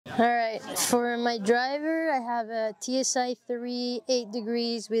Alright, for my driver, I have a TSI 3 8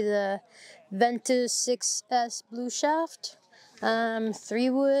 degrees with a Ventus 6S blue shaft.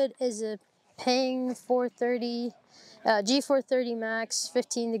 3-wood is a Ping 430, G430 Max,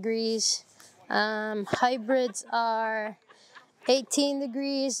 15 degrees. Hybrids are 18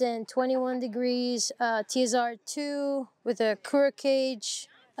 degrees and 21 degrees. TSR 2 with a Cura cage,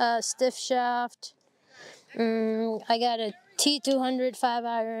 stiff shaft. I got a T200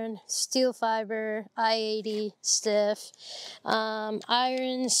 5-iron, steel fiber, I-80 stiff,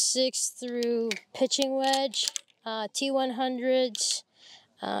 iron 6 through pitching wedge, T100s,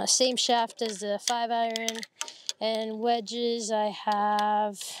 same shaft as the 5-iron, and wedges I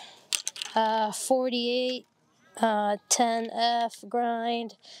have 48 10F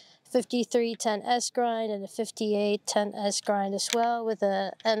grind, 53 10S grind, and a 58 10S grind as well with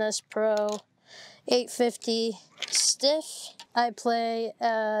a NS Pro 850 stiff. I play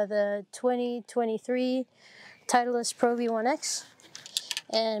the 2023 Titleist Pro V1X,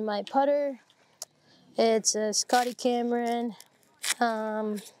 and my putter, it's a Scotty Cameron.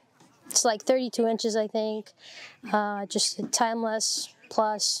 It's like 32 inches, I think. Just a timeless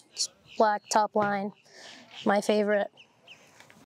plus black top line. My favorite.